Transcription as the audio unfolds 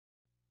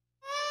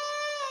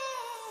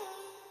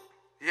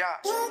Yeah.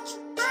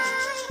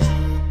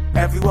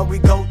 Everywhere we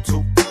go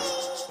to,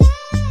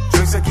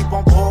 drinks that keep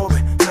on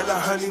pouring till the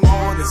early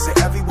morning. Say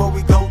everywhere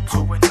we go to,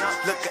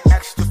 looking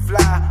extra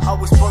fly,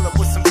 always pull up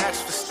with some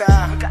extra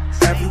style.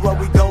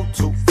 Everywhere we go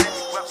to,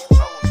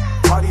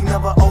 party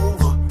never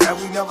over,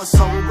 and we never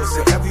sober.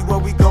 Say everywhere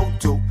we go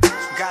to,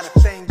 got a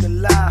thing to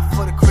lie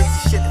for the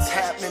crazy shit that's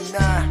happening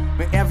now.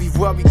 Man,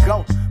 everywhere we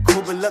go,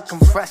 cool but looking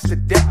fresh to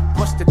death.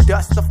 Push the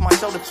dust off my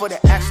shoulder for the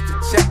extra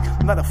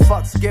check. Not a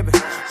fuck's given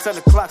till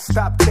the clock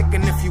stop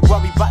ticking. If you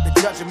worry about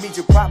the judge, it means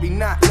you're probably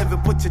not living.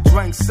 Put your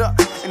drinks up,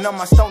 and on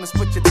my stoners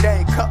put your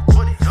dang cup.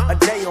 A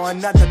day or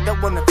another, they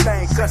wanna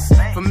thank us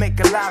for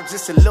making lives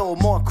just a little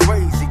more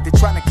crazy. They're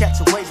trying to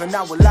catch a wave, and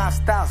our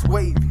lifestyle's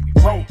wavy.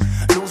 Whoa,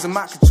 losing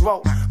my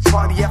control.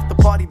 Party after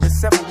party, been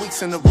 7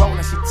 weeks in a row.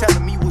 Now she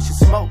telling me we should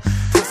smoke,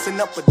 twisting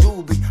up a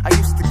doobie. I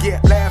used to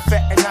get laughed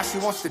at, and now she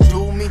wants to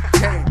do me.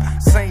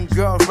 Damn, same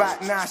girl right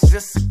now, she's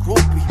just a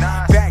groupie.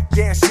 Back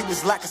then she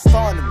was like a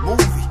star in a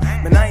movie.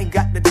 Man, I ain't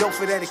got the dough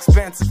for that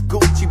expensive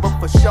Gucci, but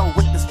for sure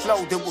with this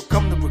flow, they will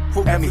come to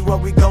recruit me. Everywhere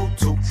we go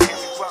to,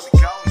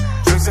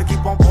 drinks that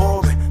keep on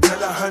pouring till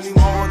the early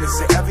morning.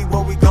 Say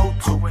everywhere we go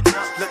to,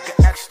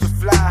 looking extra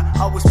fly,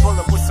 always pull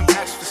up with some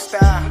extra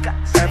style.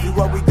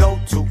 Everywhere we go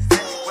to,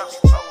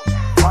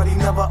 party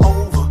never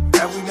over,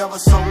 and we never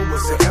sober.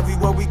 Say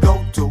everywhere we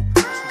go to,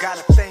 got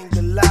a thing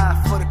to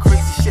lie for the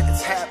crazy shit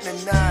that's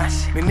happening now.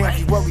 Man,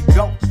 everywhere we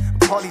go,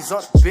 parties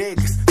are the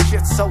biggest.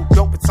 Shit's so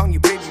dope, it's on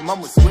your baby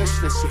mama's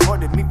wish list. She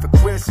ordered me for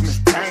Christmas.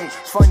 Dang,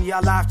 funny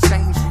how life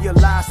changed.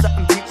 Realize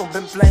something people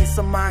been playing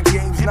some mind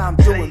games. Now I'm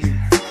doing me,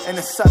 and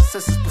the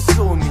success is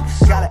pursuing me.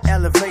 Gotta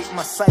elevate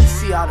my sight,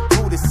 see all the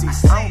beauty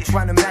sees. I ain't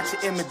trying to match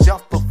your image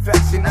of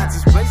perfection. I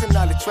just blazing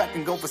out the track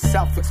and go for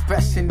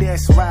self-expression.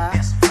 That's right.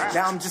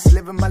 Now I'm just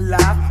living my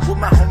life with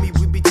my homie.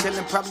 We be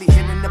chilling, probably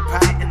hitting the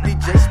pipe. The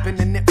DJ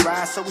spinning it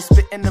right, so we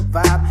spitting the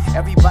vibe.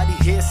 Everybody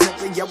here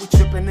simply, yeah, we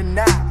tripping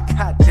tonight.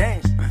 God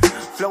damn,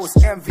 flow is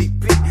MVP.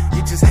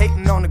 You just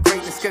hating on the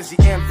greatness cause you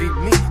envy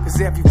me. Cause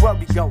everywhere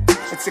we go,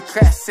 it's a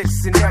classic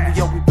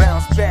scenario. We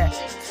bounce back,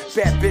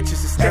 bad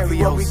bitches and stereos.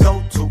 Everywhere we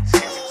go to,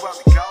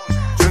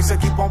 drinks that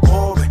keep on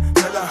pouring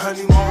till the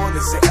early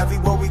morning. Say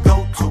everywhere we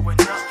go to,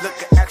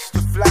 looking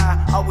extra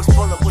fly, always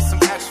pull up with some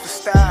extra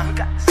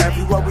style.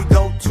 Everywhere we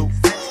go to,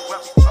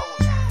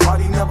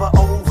 party never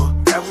over,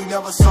 and we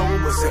never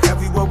sober. Say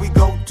everywhere we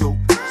go to,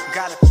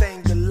 got a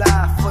thing to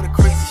lie for the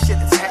crazy shit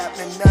that's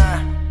happening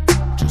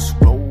now. Just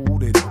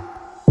rolled it up.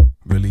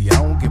 Really, I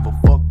don't give a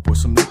fuck. Pour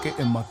some liquor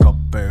in my cup.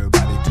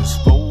 Everybody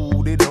just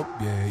rolled it up.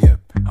 Yeah, yeah.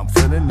 I'm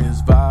feeling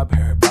this vibe.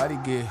 Everybody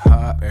get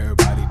high.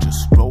 Everybody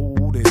just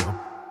rolled it up.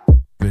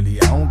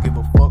 Really, I don't give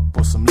a fuck.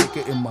 Pour some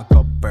liquor in my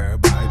cup.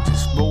 Everybody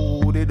just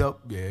rolled it up.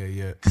 Yeah,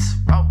 yeah.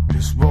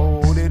 Just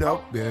rolled it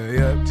up. Yeah,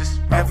 yeah.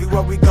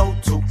 Everywhere we go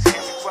to,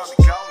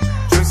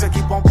 drinks that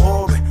keep on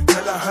pouring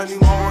till the early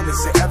morning.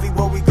 Say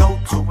everywhere we go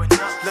to,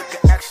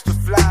 looking extra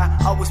fly,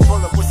 always pull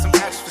up with some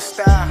extra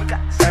style.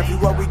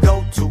 Everywhere we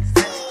go to,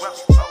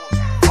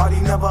 party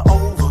never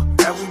over,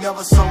 and we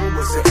never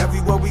sober. Say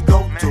everywhere we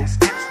go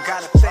to.